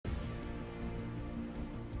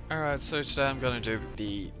Alright, so today I'm going to do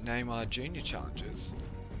the Neymar Jr Challenges.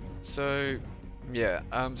 So, yeah,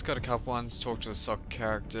 it's got a couple ones, talk to a soccer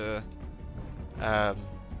character,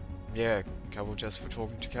 yeah, couple just for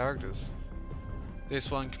talking to characters.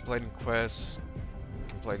 This one, completing quest,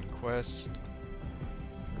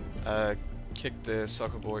 kick the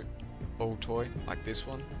soccer ball toy, like this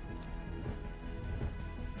one.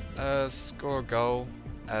 Score a goal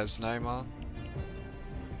as Neymar.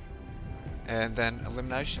 And then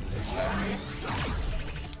eliminations as Neymar.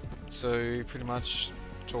 So pretty much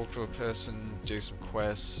talk to a person, do some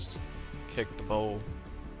quests, kick the ball,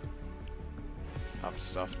 other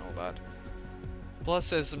stuff and all that. Plus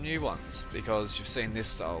there's some new ones, because you've seen this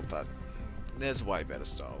style, but there's a way better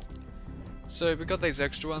style. So we got these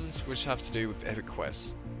extra ones which have to do with epic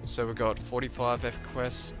quests. So we got 45 epic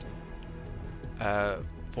quests,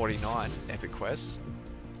 49 epic quests,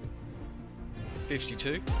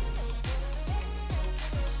 52,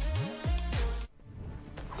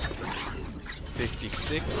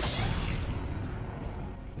 56,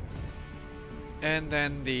 and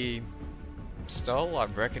then the style I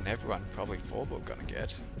reckon everyone probably thought we were gonna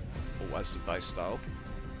get, always the base style,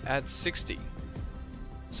 at 60.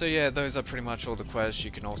 So yeah, those are pretty much all the quests. You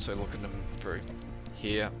can also look at them through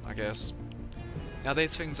here, I guess. Now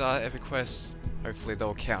these things are epic quests, hopefully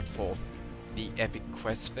they'll count for the epic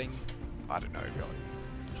quest thing, I don't know really.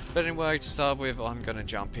 But anyway, to start with, I'm gonna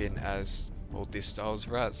jump in as all this style's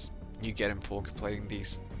Raz. You get him for completing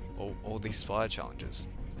these all these spire challenges.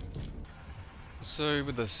 So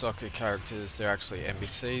with the soccer characters, they're actually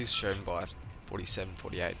NPCs shown by 47,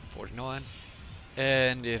 48, and 49.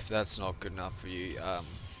 And if that's not good enough for you,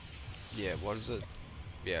 yeah, what is it?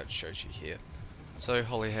 Yeah, it shows you here. So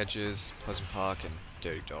Holly Hedges, Pleasant Park, and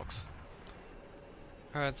Dirty Docks.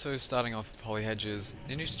 Alright, so starting off with Holly Hedges,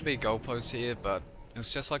 there used to be a goalpost here, but it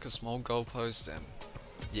was just like a small goalpost, and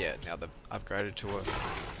yeah, now they've upgraded to a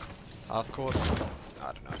half court.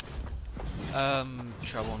 I don't know.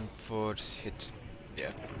 Travel on foot, hit,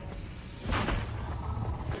 yeah.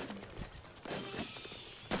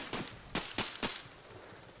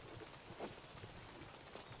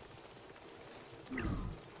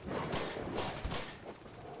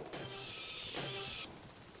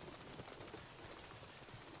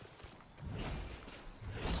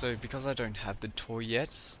 So because I don't have the toy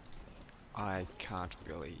yet, I can't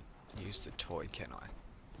really use the toy, can I?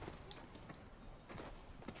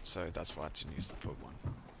 So that's why I didn't use the foot one.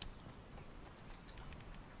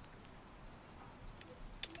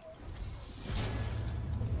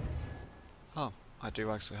 Oh, I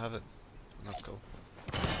do actually have it. That's cool.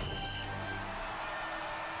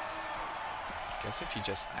 Guess if you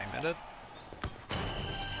just aim at it.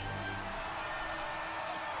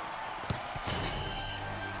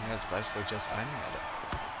 Yeah, it's basically just aiming at it.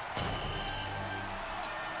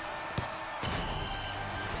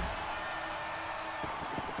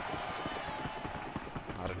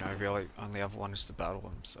 I don't know really, only other one is to battle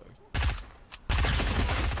them, so.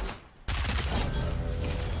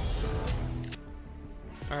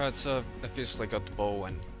 Alright, so I've officially got the ball,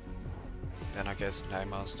 and then I guess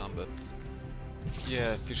Neymar's done, but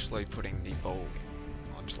yeah, officially putting the ball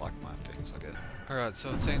onto like my things, I guess. Alright,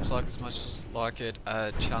 so it seems like as much as like it,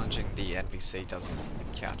 challenging the NPC doesn't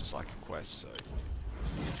count as like a quest, so.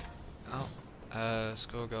 Oh,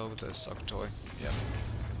 score a goal with the soccer toy, yep.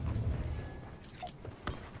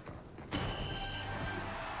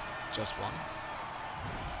 Just one?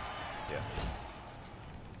 Yeah.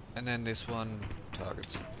 And then this one,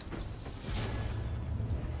 targets.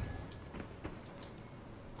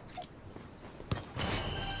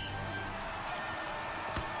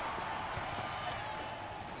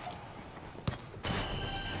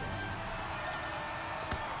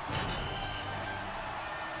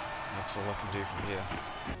 That's all I can do from here.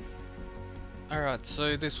 Alright,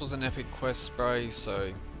 so this was an epic quest spray,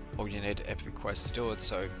 so all you need epic quests to do it,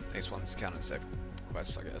 so these ones count as epic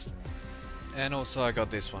quests, I guess. And also I got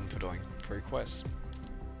this one for doing 3 quests,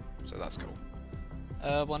 so that's cool.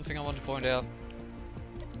 One thing I want to point out,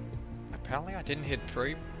 apparently I didn't hit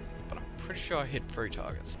 3, but I'm pretty sure I hit 3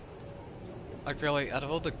 targets. Like really, out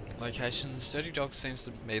of all the locations, Dirty Docks seems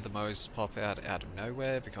to be the most pop out of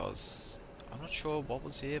nowhere, because I'm not sure what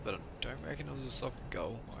was here, but I don't reckon it was a soccer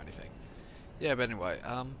goal or anything. Yeah, but anyway,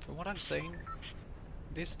 from what I've seen,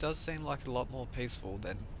 this does seem like a lot more peaceful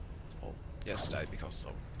than, well, yesterday, because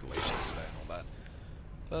of the leash yesterday and all that.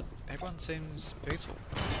 But everyone seems peaceful.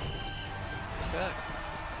 Okay.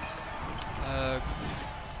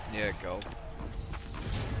 Yeah, goal.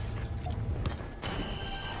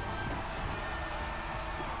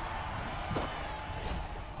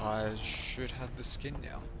 I should have the skin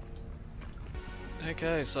now.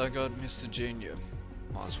 Okay, so I got Mr. Junior.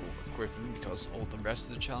 Might as well equip him because all the rest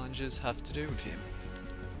of the challenges have to do with him.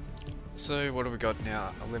 So what do we got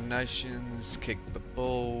now? Eliminations, kick the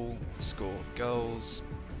ball, score goals.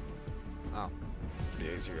 Oh,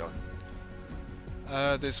 pretty easy really.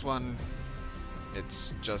 This one,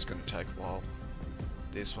 it's just gonna take a while.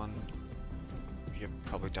 This one, you've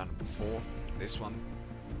probably done it before. This one,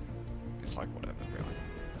 it's like whatever really.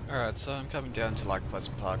 Alright, so I'm coming down to like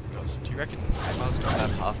Pleasant Park because do you reckon Neymar's got that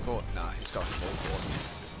half court? Nah, he's got full court.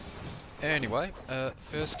 Anyway,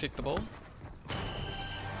 first kick the ball.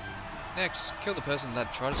 Next, kill the person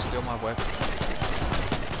that tried to steal my weapon.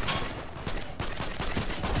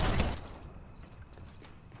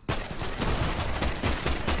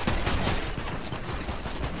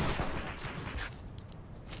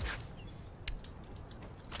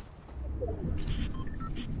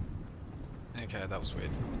 Okay, that was weird.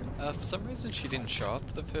 For some reason she didn't show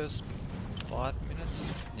up the first 5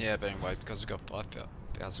 minutes. Yeah, but anyway, because we got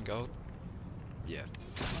 5,000 gold. Yeah.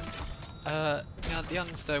 Now the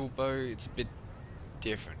unstable bow, it's a bit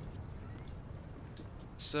different.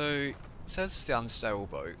 So, it says it's the unstable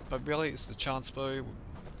bow, but really it's the chance bow.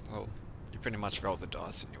 Well, you pretty much roll the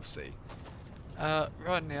dice and you'll see.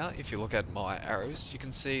 Right now, if you look at my arrows, you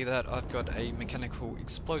can see that I've got a mechanical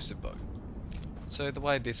explosive bow. So the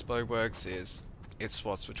way this bow works is, it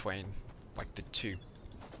swaps between like the 2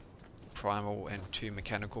 primal and 2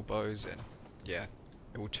 mechanical bows, and yeah,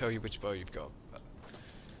 it will tell you which bow you've got. But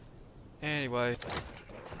anyway,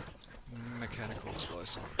 mechanical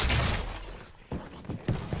explosive.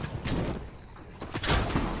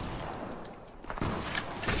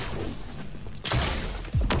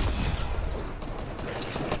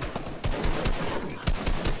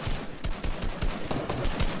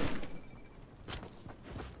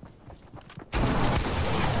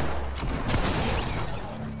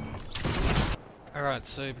 Alright,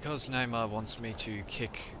 so because Neymar wants me to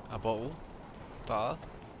kick a ball bar,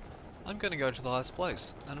 I'm going to go to the highest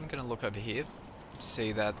place, and I'm going to look over here,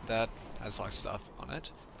 see that that has like stuff on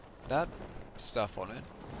it, that stuff on it,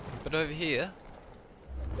 but over here,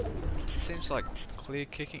 it seems like clear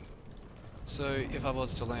kicking. So if I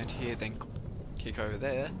was to land here then kick over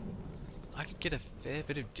there, I could get a fair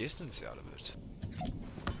bit of distance out of it.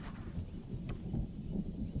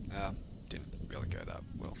 Didn't really go that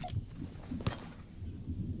well.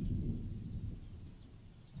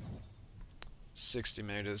 $60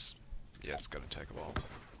 meters. Yeah, it's gonna take a while.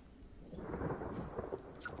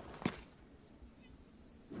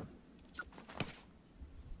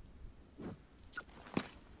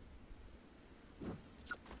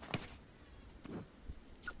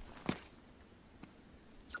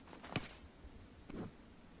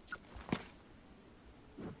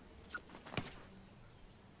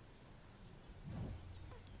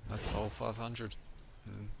 That's all 500.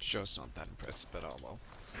 Sure, it's not that impressive, but oh well.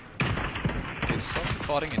 Is someone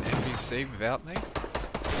fighting an NPC without me?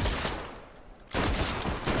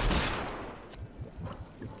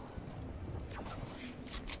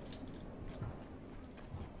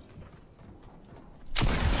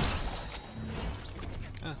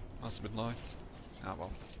 Must have been low. Ah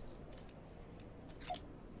well.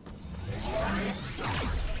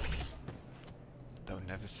 They'll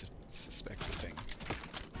never suspect a thing.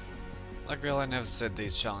 Like really, I never said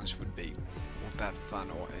these challenges would be all that fun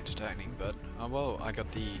or entertaining, but oh well, I got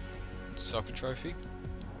the soccer trophy,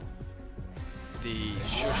 the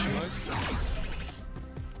shush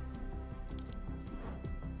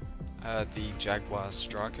emote, the jaguar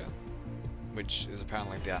striker, which is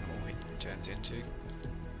apparently the animal he turns into,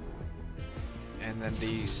 and then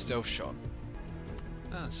the stealth shot.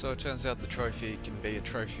 So it turns out the trophy can be a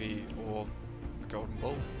trophy or a golden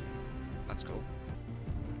ball. That's cool.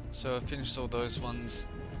 So I finished all those ones.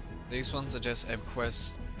 These ones are just epic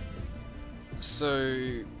quests.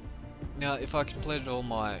 So now if I completed all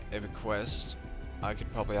my epic quests, I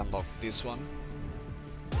could probably unlock this one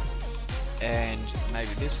and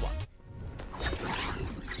maybe this one.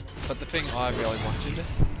 But the thing I really wanted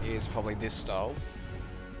is probably this style,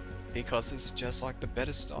 because it's just like the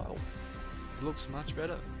better style. It looks much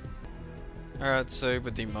better. Alright, so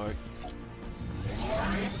with the emote,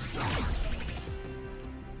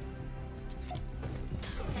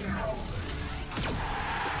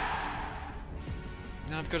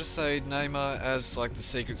 now I've got to say, Neymar as like the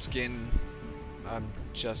secret skin, I'm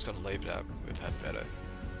just gonna leave it out. We've had better.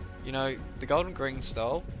 You know, the golden green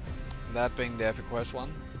style, that being the epic quest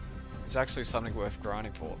one, is actually something worth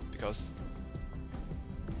grinding for, because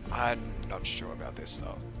I'm not sure about this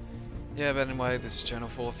style. Yeah, but anyway, this is channel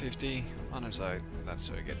 450. My name's Zoe. That's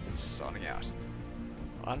so good. Signing out.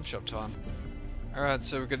 Item shop time. Alright,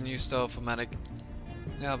 so we've got a new style for Manic.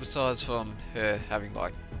 Now, besides from her having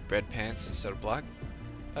like red pants instead of black,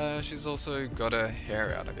 she's also got her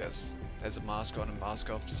hair out, I guess. There's a mask on and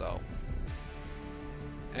mask off style.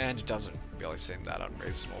 And it doesn't really seem that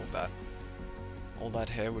unreasonable that all that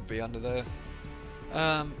hair would be under there.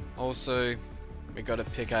 Also, we got a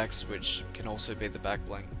pickaxe which can also be the back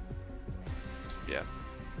bling. Yeah.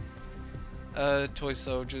 Toy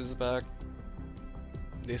soldiers are back.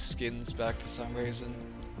 This skin's back for some reason.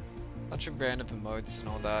 Bunch of random emotes and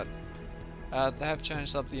all that. They have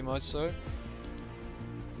changed up the emotes though.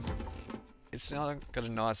 It's now got a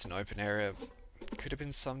nice and open area. Could have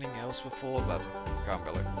been something else before, but I can't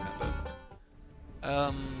really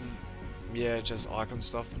remember. Yeah, just icon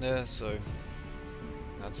stuff in there, so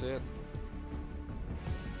that's it.